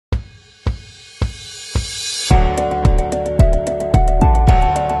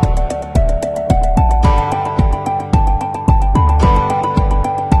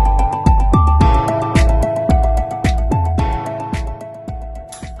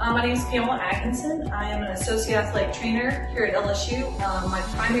My name is Pamela Atkinson. I am an associate athletic trainer here at LSU. My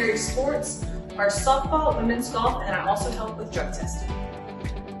primary sports are softball, women's golf, and I also help with drug testing.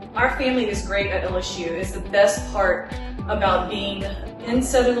 Our family is great at LSU. It's the best part about being in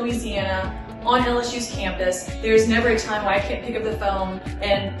Southern Louisiana on LSU's campus. There's never a time where I can't pick up the phone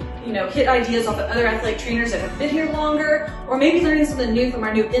and hit ideas off of other athletic trainers that have been here longer, or maybe learning something new from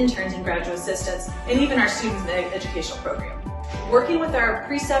our new interns and graduate assistants, and even our students in the educational program. Working with our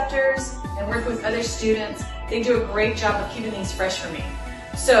preceptors and working with other students, they do a great job of keeping things fresh for me.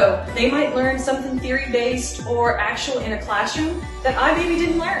 So they might learn something theory-based or actual in a classroom that I maybe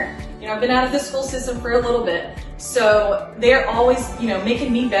didn't learn. I've been out of the school system for a little bit, so they're always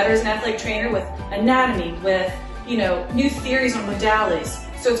making me better as an athletic trainer with anatomy, with new theories on modalities.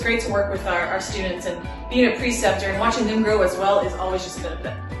 So it's great to work with our students, and being a preceptor and watching them grow as well is always just a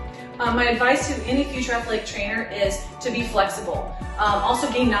benefit. My advice to any future athletic trainer is to be flexible.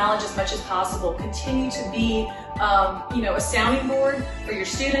 Also gain knowledge as much as possible. Continue to be a sounding board for your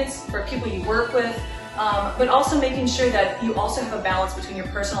students, for people you work with, but also making sure that you also have a balance between your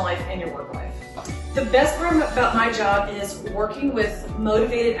personal life and your work life. The best part about my job is working with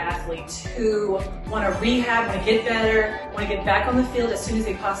motivated athletes who want to rehab, want to get better, want to get back on the field as soon as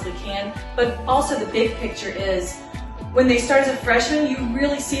they possibly can. But also the big picture is when they start as a freshman, you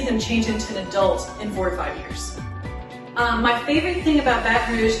really see them change into an adult in 4 to 5 years. My favorite thing about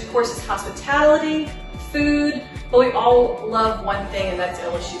Baton Rouge, of course, is hospitality, food, but we all love one thing, and that's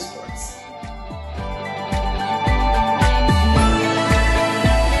LSU sports.